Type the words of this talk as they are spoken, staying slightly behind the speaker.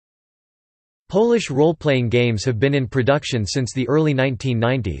Polish role-playing games have been in production since the early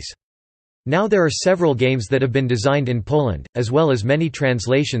 1990s. Now there are several games that have been designed in Poland, as well as many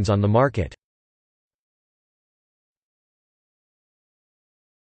translations on the market.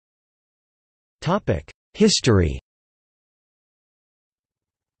 History.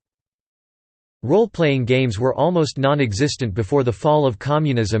 Role-playing games were almost non-existent before the fall of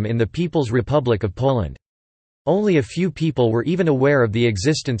communism in the People's Republic of Poland. Only a few people were even aware of the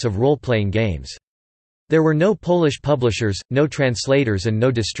existence of role-playing games. There were no Polish publishers, no translators and no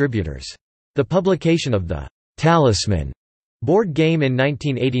distributors. The publication of the Talisman board game in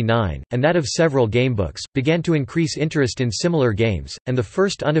 1989, and that of several gamebooks, began to increase interest in similar games, and the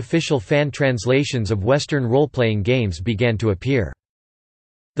first unofficial fan translations of Western role-playing games began to appear.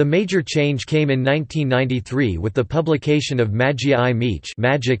 The major change came in 1993 with the publication of Magia I Miecz,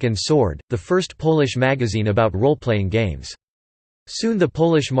 Magic and Sword, the first Polish magazine about role-playing games. Soon the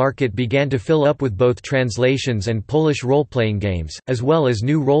Polish market began to fill up with both translations and Polish role-playing games, as well as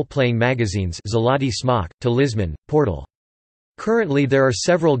new role-playing magazines Złoty Smok, Talizman, Portal. Currently there are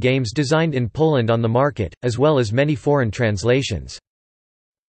several games designed in Poland on the market, as well as many foreign translations.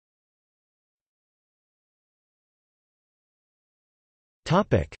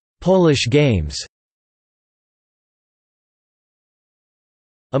 Polish games.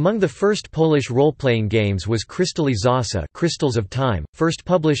 Among the first Polish role-playing games was Kryształy Czasy, Crystals of Time, first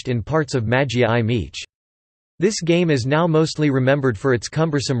published in parts of Magia I Miecz. This game is now mostly remembered for its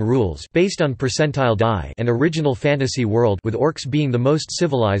cumbersome rules based on percentile die and original fantasy world, with orcs being the most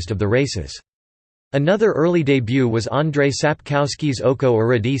civilized of the races. Another early debut was Andrzej Sapkowski's Oko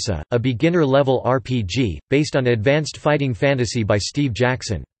Erudycja, a beginner-level RPG, based on advanced fighting fantasy by Steve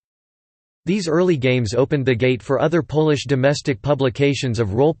Jackson. These early games opened the gate for other Polish domestic publications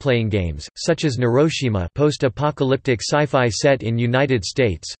of role-playing games, such as Neuroshima, post-apocalyptic sci-fi set in United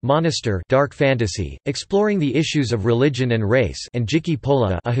States, Monaster, dark fantasy, exploring the issues of religion and race, and Dziki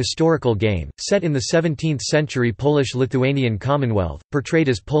Pola, a historical game, set in the 17th-century Polish-Lithuanian Commonwealth, portrayed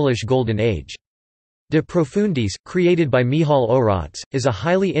as Polish Golden Age. De Profundis, created by Michał Orac, is a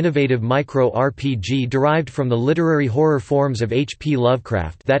highly innovative micro-RPG derived from the literary horror forms of H. P.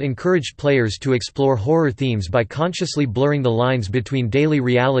 Lovecraft that encouraged players to explore horror themes by consciously blurring the lines between daily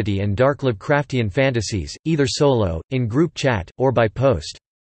reality and dark Lovecraftian fantasies, either solo, in group chat, or by post.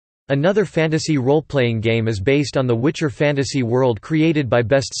 Another fantasy role-playing game is based on the Witcher fantasy world created by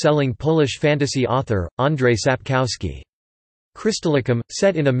best-selling Polish fantasy author, Andrzej Sapkowski. Krystalicum,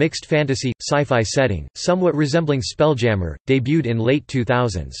 set in a mixed fantasy, sci-fi setting, somewhat resembling Spelljammer, debuted in late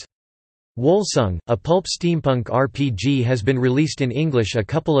 2000s. Wolsung, a pulp steampunk RPG, has been released in English a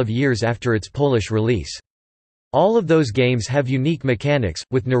couple of years after its Polish release. All of those games have unique mechanics,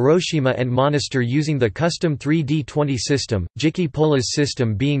 with Neuroshima and Monaster using the custom 3D20 system, Dziki Pola's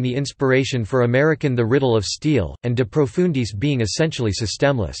system being the inspiration for American The Riddle of Steel, and De Profundis being essentially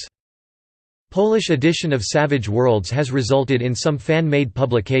systemless. Polish edition of Savage Worlds has resulted in some fan-made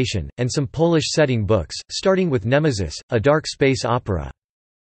publication, and some Polish setting books, starting with Nemesis, a dark space opera.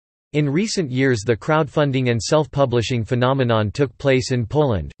 In recent years the crowdfunding and self-publishing phenomenon took place in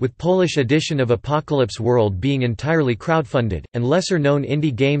Poland, with Polish edition of Apocalypse World being entirely crowdfunded, and lesser-known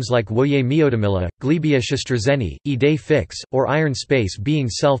indie games like Woje Miodomila, Glebia Siostrzeni, Idée Fix, or Iron Space being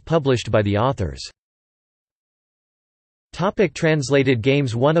self-published by the authors. Translated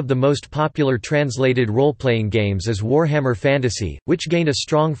games. One of the most popular translated role-playing games is Warhammer Fantasy, which gained a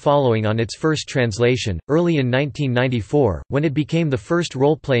strong following on its first translation, early in 1994, when it became the first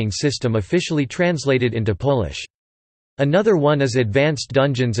role-playing system officially translated into Polish. Another one is Advanced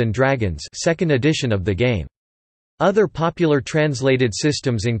Dungeons & Dragons, second edition of the game. Other popular translated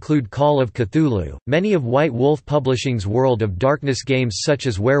systems include Call of Cthulhu, many of White Wolf Publishing's World of Darkness games such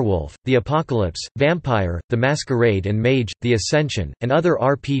as Werewolf, The Apocalypse, Vampire, The Masquerade and Mage, The Ascension, and other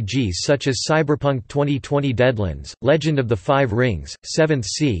RPGs such as Cyberpunk 2020 Deadlands, Legend of the Five Rings, Seventh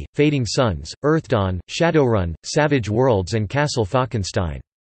Sea, Fading Suns, Earthdawn, Shadowrun, Savage Worlds and Castle Falkenstein.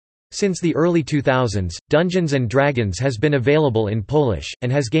 Since the early 2000s, Dungeons & Dragons has been available in Polish,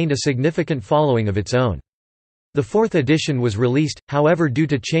 and has gained a significant following of its own. The fourth edition was released, however due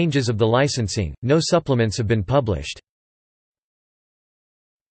to changes of the licensing, no supplements have been published.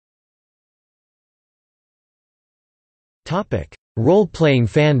 Role-playing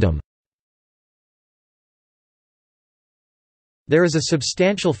fandom. There is a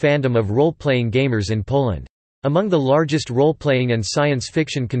substantial fandom of role-playing gamers in Poland. Among the largest role-playing and science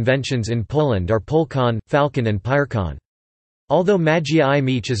fiction conventions in Poland are PolCon, Falcon and PyreCon. Although Magia I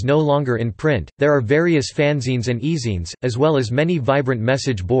Miecz is no longer in print, there are various fanzines and e-zines, as well as many vibrant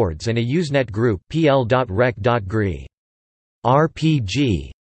message boards and a Usenet group, pl.rec.gry.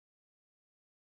 RPG